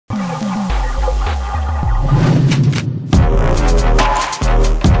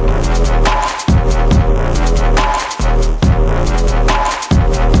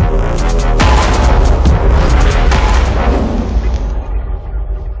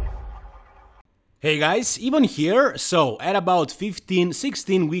Hey guys, even here, so at about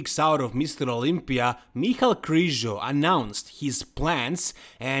 15-16 weeks out of Mr. Olympia, Michal Krizo announced his plans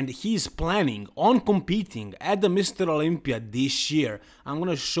and he's planning on competing at the Mr. Olympia this year. I'm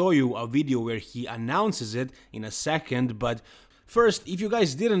gonna show you a video where he announces it in a second, but first, if you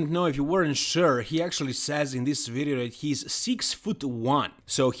guys didn't know, if you weren't sure, he actually says in this video that he's 6'1".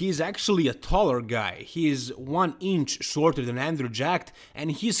 So he's actually a taller guy. He is 1 inch shorter than Andrew Jacked,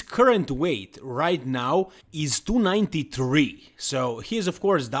 and his current weight right now is 293. So he's of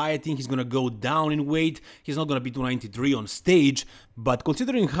course dieting, he's gonna go down in weight, he's not gonna be 293 on stage, but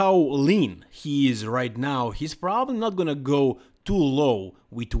considering how lean he is right now, he's probably not gonna go too low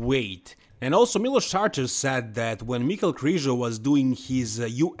with weight. And also Milos said that when Michal Krizo was doing his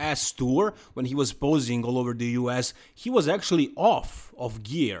US tour, when he was posing all over the US, he was actually off of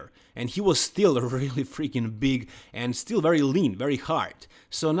gear. And he was still really freaking big and still very lean, very hard.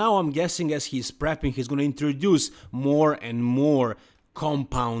 So now I'm guessing as he's prepping, he's going to introduce more and more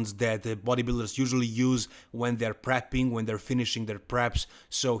compounds that bodybuilders usually use when they're prepping, when they're finishing their preps.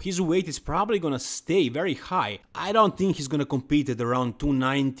 So his weight is probably gonna stay very high. I don't think he's gonna compete at around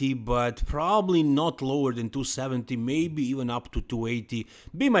 290, but probably not lower than 270, maybe even up to 280.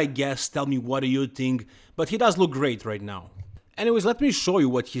 Be my guess, tell me what do you think, but he does look great right now. Anyways, let me show you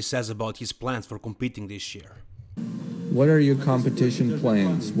what he says about his plans for competing this year. What are your competition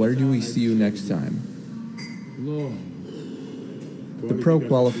plans? Where do we see you next time? The pro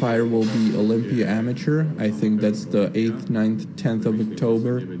qualifier will be Olympia Amateur. I think that's the 8th, 9th, 10th of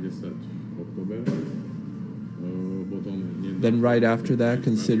October. Then right after that,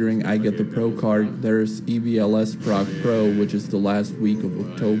 considering I get the pro card, there's EVLS Prague Pro, which is the last week of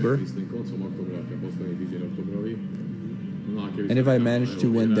October. And if I manage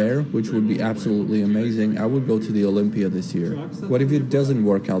to win there, which would be absolutely amazing, I would go to the Olympia this year. What if it doesn't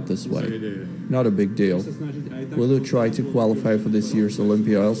work out this way? Not a big deal. Will you try to qualify for this year's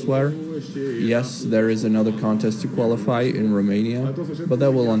Olympia elsewhere? Yes, there is another contest to qualify in Romania, but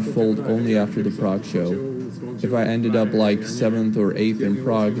that will unfold only after the Prague show. If I ended up like 7th or 8th in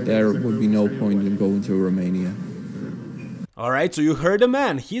Prague, there would be no point in going to Romania. Alright, so you heard the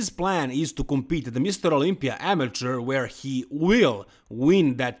man. His plan is to compete at the Mr. Olympia Amateur, where he will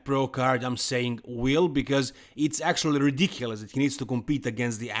win that pro card. I'm saying will because it's actually ridiculous that he needs to compete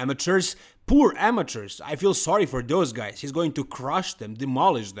against the amateurs. Poor amateurs. I feel sorry for those guys. He's going to crush them,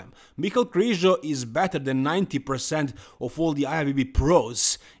 demolish them. Michal Krizo is better than 90% of all the IFBB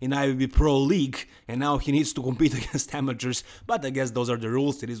pros in IFBB Pro League, and now he needs to compete against amateurs, but I guess those are the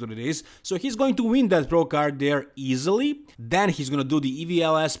rules, it is what it is. So he's going to win that pro card there easily. Then he's going to do the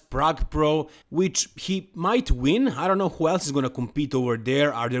EVLS Prague Pro, which he might win. I don't know who else is going to compete over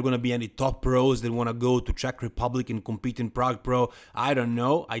there. Are there going to be any top pros that want to go to Czech Republic and compete in Prague Pro? I don't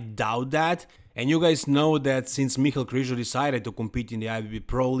know. I doubt that. And you guys know that since Michal Krizo decided to compete in the IFBB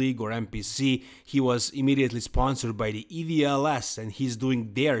Pro League or MPC, he was immediately sponsored by the EVLS and he's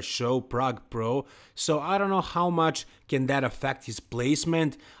doing their show, Prague Pro. So I don't know how much can that affect his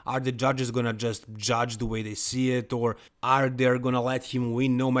placement. Are the judges gonna just judge the way they see it, or are they gonna let him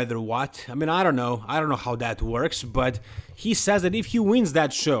win no matter what? I mean, I don't know how that works, but he says that if he wins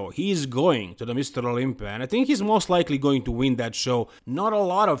that show, he is going to the Mr. Olympia, and I think he's most likely going to win that show. Not a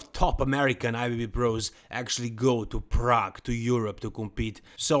lot of top American IFBB pros actually go to Prague, to Europe to compete,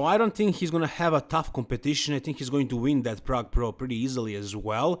 so I don't think he's gonna have a tough competition. I think he's going to win that Prague Pro pretty easily as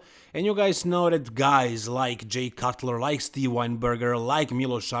well. And you guys know that guys like Jay Cutler, like Steve Weinberger, like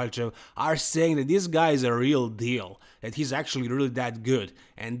Milos are saying that this guy is a real deal, that he's actually really that good.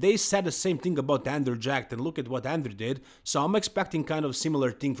 And they said the same thing about Andrew Jacked, and look at what Andrew did. So I'm expecting kind of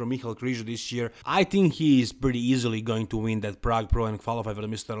similar thing from Michal Krizo this year. I think he is pretty easily going to win that Prague Pro and qualify for the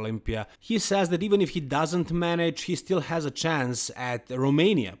Mr. Olympia. He says that even if he doesn't manage, he still has a chance at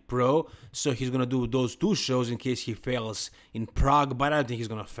Romania Pro. So he's gonna do those 2 shows in case he fails in Prague, but I don't think he's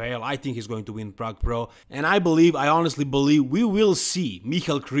gonna fail. I think he's going to win Prague Pro. And I honestly believe we will see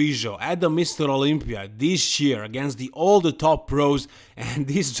Michal Krizo at the Mr. Olympia this year against all the top pros, and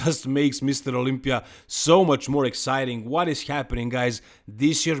this just makes Mr. Olympia so much more exciting. What is happening, guys?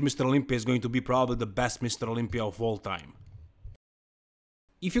 This year's Mr. Olympia is going to be probably the best Mr. Olympia of all time.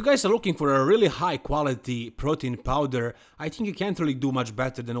 If you guys are looking for a really high quality protein powder, I think you can't really do much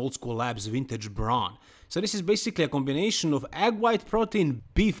better than Old School Labs Vintage Breon. So this is basically a combination of egg white protein,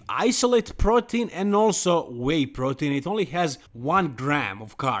 beef isolate protein, and also whey protein. It only has 1 gram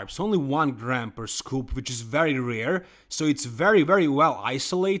of carbs, only 1 gram per scoop, which is very rare. So it's very well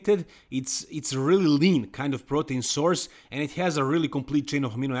isolated. It's a really lean kind of protein source, and it has a really complete chain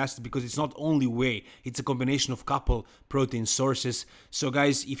of amino acids because it's not only whey, it's a combination of couple protein sources. So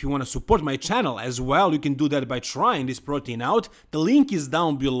guys, if you want to support my channel as well, you can do that by trying this protein out. The link is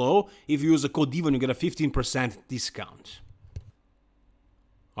down below. If you use the code DIVON, you get a 15% discount.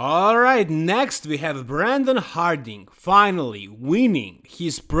 Alright, next we have Brandon Harding, finally winning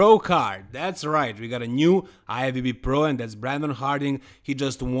his pro card. That's right, we got a new IFBB pro, and that's Brandon Harding. He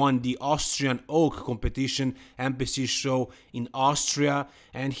just won the Austrian Oak competition, NPC show in Austria,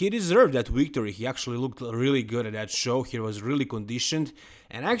 and he deserved that victory. He actually looked really good at that show. He was really conditioned.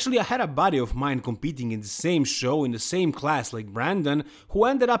 And actually, I had a buddy of mine competing in the same show, in the same class like Brandon, who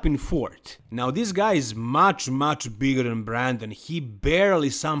ended up in 4th. Now, this guy is much bigger than Brandon. He barely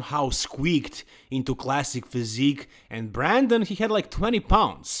somehow squeaked into classic physique, and Brandon, he had like 20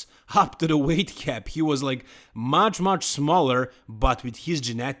 pounds up to the weight cap. He was like much smaller, but with his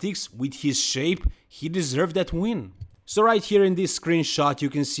genetics, with his shape, he deserved that win. So right here in this screenshot, you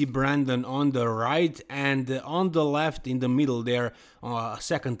can see Brandon on the right, and on the left, in the middle there,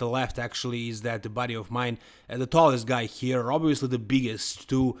 second to left actually, is that buddy of mine, the tallest guy here, obviously the biggest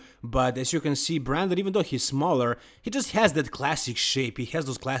too, but as you can see, Brandon, even though he's smaller, he just has that classic shape, he has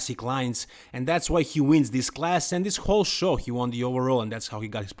those classic lines, and that's why he wins this class, and this whole show he won the overall, and that's how he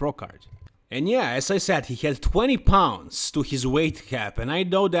got his pro card. And yeah, as I said, he had 20 pounds to his weight cap, and I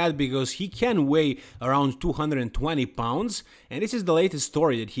know that because he can weigh around 220 pounds, and this is the latest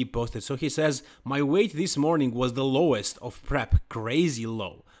story that he posted. So he says, my weight this morning was the lowest of prep, crazy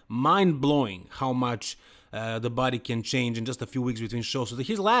low, mind-blowing how much the body can change in just a few weeks between shows. So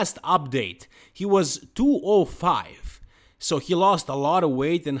his last update, he was 205. So he lost a lot of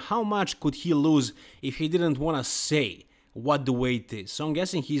weight, and how much could he lose if he didn't want to say what the weight is? So I'm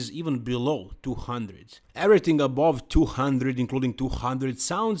guessing he's even below 200. Everything above 200, including 200,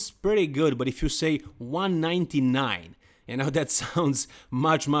 sounds pretty good, but if you say 199, you know, that sounds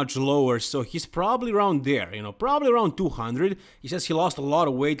much lower, so he's probably around there, you know, probably around 200. He says he lost a lot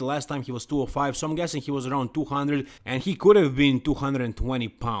of weight. The last time he was 205, so I'm guessing he was around 200, and he could have been 220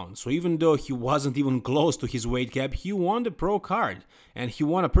 pounds. So even though he wasn't even close to his weight cap, he won the pro card, and he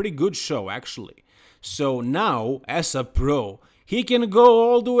won a pretty good show, actually. So now, as a pro, he can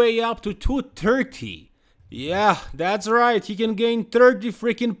go all the way up to 230. Yeah, that's right, he can gain 30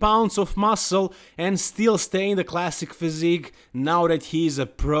 freaking pounds of muscle and still stay in the classic physique now that he is a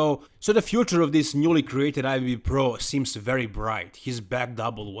pro. So the future of this newly created IFBB Pro seems very bright. His back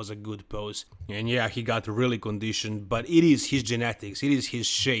double was a good pose. And yeah, he got really conditioned, but it is his genetics, it is his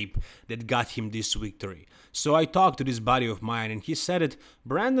shape that got him this victory. So I talked to this buddy of mine, and he said that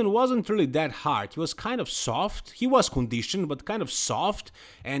Brandon wasn't really that hard. He was kind of soft. He was conditioned, but kind of soft,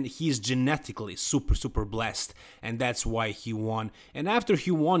 and he's genetically super blessed, and that's why he won. And after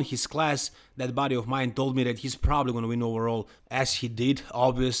he won his class, that buddy of mine told me that he's probably going to win overall, as he did,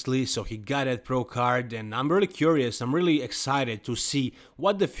 obviously. So he got that pro card, and I'm really curious, I'm really excited to see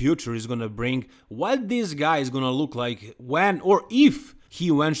what the future is going to bring, what this guy is going to look like when or if he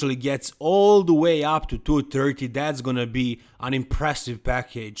eventually gets all the way up to 230. That's gonna be an impressive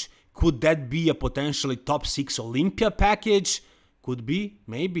package. Could that be a potentially top 6 Olympia package? Could be,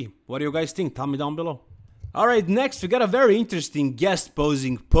 maybe. What do you guys think? Tell me down below. Alright, next we got a very interesting guest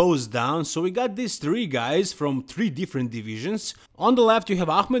posing pose down. So we got these 3 guys from 3 different divisions. On the left you have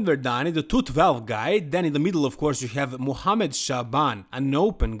Ahmed Wardany, the 212 guy. Then in the middle, of course, you have Mohamed Shabaan, an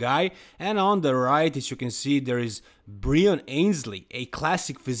open guy. And on the right, as you can see, there is Breon Ainsley, a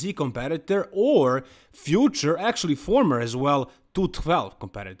classic physique competitor, or future, actually former as well, 212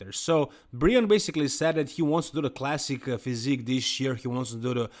 competitors. So Breon basically said that he wants to do the classic physique this year. He wants to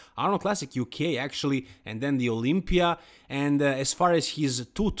do the, I don't know, classic UK actually, and then the Olympia. And as far as his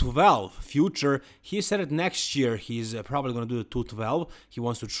 212 future, he said that next year he's probably going to do the 212. He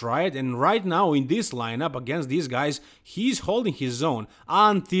wants to try it. And right now in this lineup against these guys, he's holding his own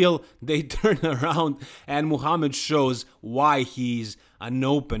until they turn around and Muhammad shows why he's an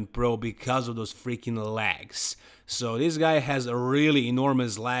open pro, because of those freaking legs. So this guy has a really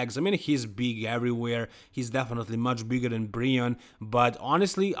enormous legs. I mean, he's big everywhere. He's definitely much bigger than Breon. But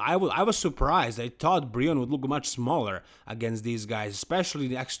honestly, I was surprised. I thought Breon would look much smaller against these guys, especially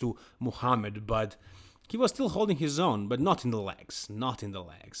next to Muhammad. But he was still holding his own, but not in the legs. Not in the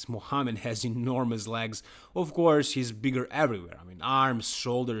legs. Muhammad has enormous legs. Of course, he's bigger everywhere. I mean, arms,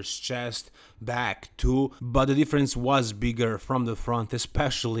 shoulders, chest, back too. But the difference was bigger from the front,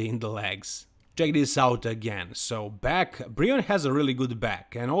 especially in the legs. Check this out again. So back, Breon has a really good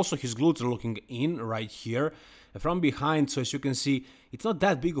back, and also his glutes are looking in right here from behind, so as you can see, it's not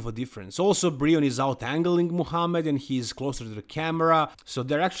that big of a difference. Also, Breon is out-angling Muhammad and he's closer to the camera, so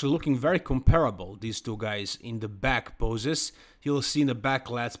they're actually looking very comparable, these two guys, in the back poses. You'll see in the back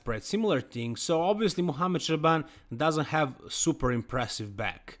lat spread similar thing, so obviously Muhammad Shabaan doesn't have super impressive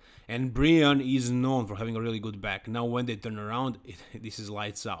back. And Breon is known for having a really good back. Now when they turn around, this is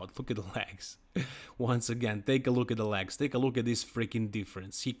lights out. Look at the legs. Once again, take a look at the legs. Take a look at this freaking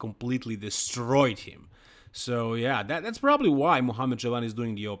difference. He completely destroyed him. So yeah, that's probably why Muhammad Shabaan is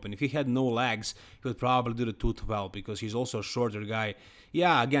doing the open. If he had no legs, he would probably do the 212 because he's also a shorter guy.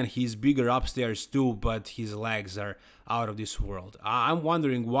 Yeah, again, he's bigger upstairs too, but his legs are out of this world. I'm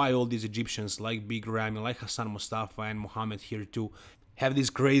wondering why all these Egyptians like Big Ramy, like Hassan Mustafa and Muhammad here too, have these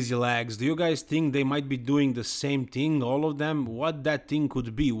crazy legs. Do you guys think they might be doing the same thing, all of them? What that thing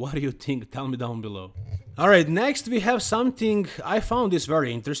could be? What do you think? Tell me down below. Alright, next we have something, I found this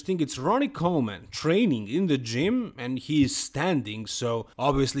very interesting. It's Ronnie Coleman training in the gym and he's standing, so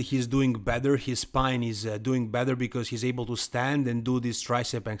obviously he's doing better. His spine is doing better because he's able to stand and do these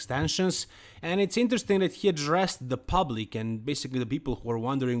tricep extensions. And it's interesting that he addressed the public and basically the people who are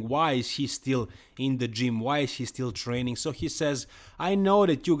wondering why is he still in the gym, why is he still training. So he says, I know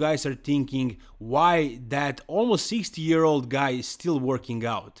that you guys are thinking why that almost 60-year-old guy is still working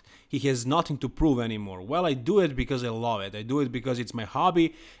out. He has nothing to prove anymore. Well, I do it because I love it. I do it because it's my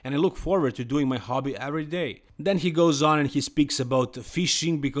hobby and I look forward to doing my hobby every day. Then he goes on and he speaks about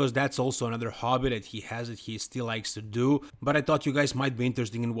fishing because that's also another hobby that he has that he still likes to do. But I thought you guys might be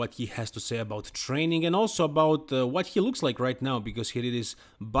interested in what he has to say about training and also about what he looks like right now because he did his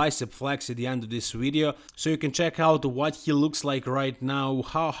bicep flex at the end of this video. So you can check out what he looks like right now,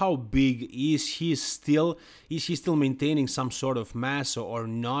 how big is he still? Is he still maintaining some sort of mass or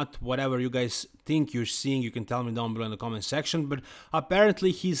not? Whatever you guys think you're seeing, you can tell me down below in the comment section. But apparently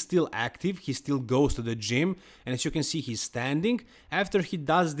he's still active, he still goes to the gym, and as you can see, he's standing. After he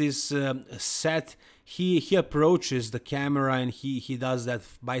does this set, he approaches the camera and he does that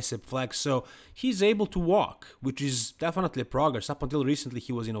bicep flex, so he's able to walk, which is definitely a progress. Up until recently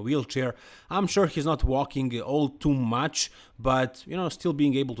he was in a wheelchair. I'm sure he's not walking all too much, but you know, still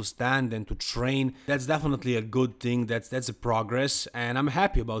being able to stand and to train, that's definitely a good thing. That's a progress, and I'm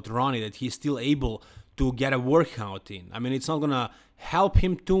happy about Ronnie that he's still able to get a workout in. I mean, it's not gonna help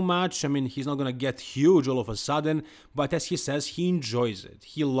him too much. I mean, he's not gonna get huge all of a sudden, but as he says, he enjoys it.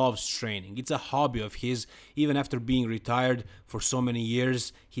 He loves training. It's a hobby of his. Even after being retired for so many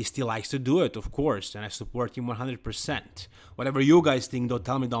years, he still likes to do it, of course, and I support him 100%. Whatever you guys think, though,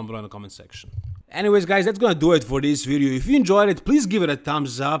 tell me down below in the comment section. Anyways, guys, that's gonna do it for this video. If you enjoyed it, please give it a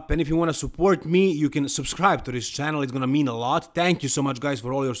thumbs up, and if you want to support me, you can subscribe to this channel. It's gonna mean a lot. Thank you so much, guys,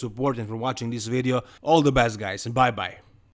 for all your support and for watching this video. All the best, guys, and bye-bye.